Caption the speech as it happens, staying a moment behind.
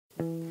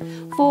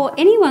For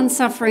anyone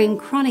suffering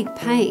chronic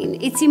pain,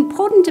 it's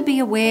important to be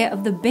aware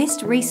of the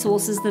best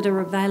resources that are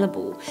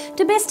available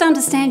to best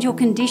understand your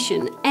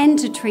condition and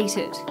to treat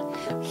it.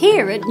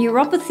 Here at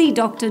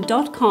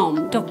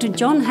neuropathydoctor.com, Dr.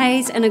 John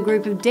Hayes and a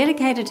group of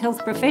dedicated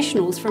health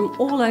professionals from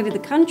all over the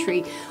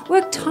country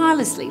work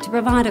tirelessly to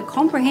provide a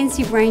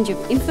comprehensive range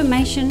of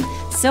information,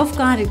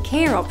 self-guided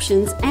care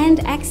options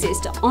and access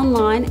to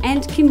online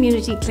and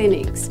community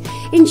clinics.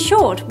 In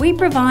short, we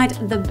provide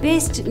the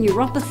best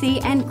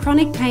neuropathy and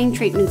chronic pain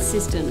treatment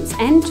systems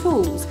and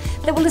tools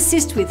that will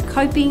assist with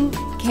coping,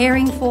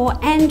 caring for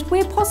and,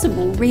 where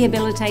possible,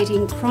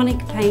 rehabilitating chronic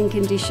pain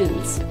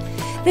conditions.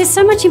 There's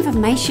so much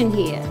information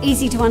here,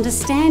 easy to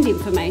understand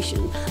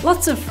information,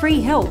 lots of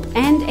free help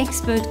and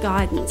expert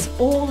guidance,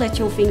 all at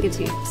your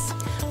fingertips.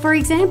 For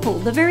example,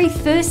 the very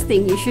first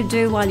thing you should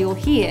do while you're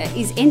here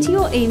is enter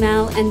your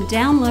email and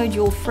download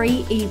your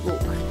free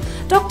ebook.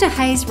 Dr.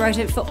 Hayes wrote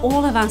it for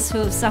all of us who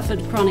have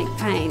suffered chronic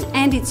pain,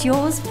 and it's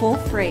yours for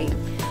free.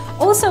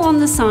 Also on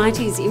the site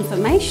is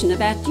information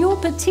about your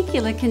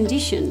particular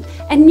condition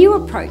and new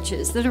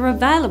approaches that are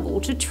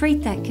available to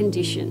treat that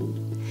condition.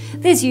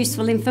 There's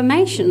useful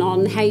information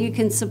on how you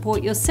can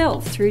support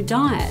yourself through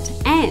diet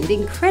and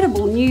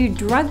incredible new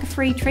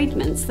drug-free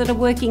treatments that are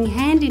working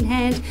hand in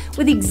hand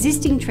with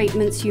existing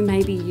treatments you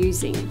may be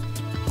using.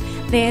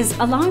 There's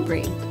a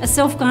library, a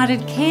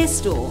self-guided care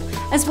store,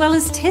 as well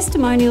as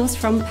testimonials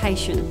from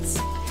patients.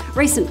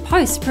 Recent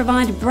posts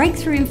provide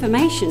breakthrough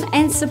information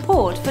and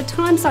support for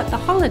times like the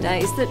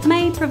holidays that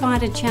may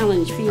provide a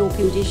challenge for your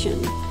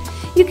condition.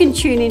 You can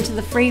tune into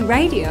the free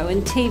radio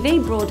and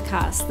TV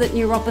broadcasts that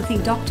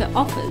Neuropathy Doctor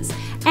offers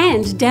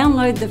and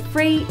download the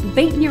free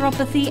Beat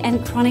Neuropathy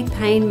and Chronic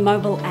Pain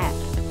mobile app.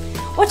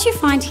 What you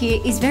find here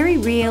is very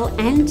real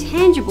and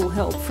tangible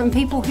help from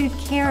people who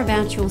care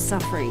about your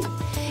suffering.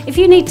 If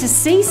you need to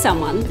see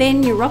someone,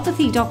 then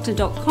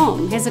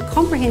neuropathydoctor.com has a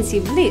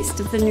comprehensive list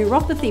of the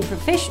neuropathy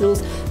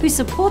professionals who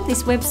support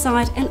this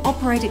website and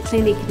operate a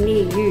clinic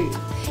near you.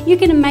 You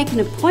can make an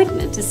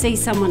appointment to see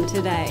someone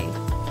today.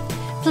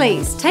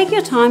 Please take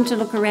your time to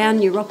look around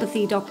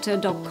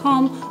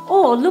neuropathydoctor.com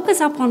or look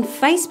us up on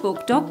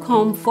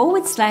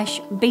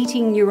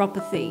facebook.com/beating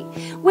neuropathy.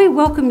 We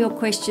welcome your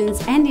questions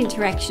and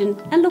interaction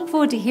and look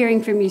forward to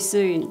hearing from you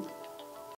soon.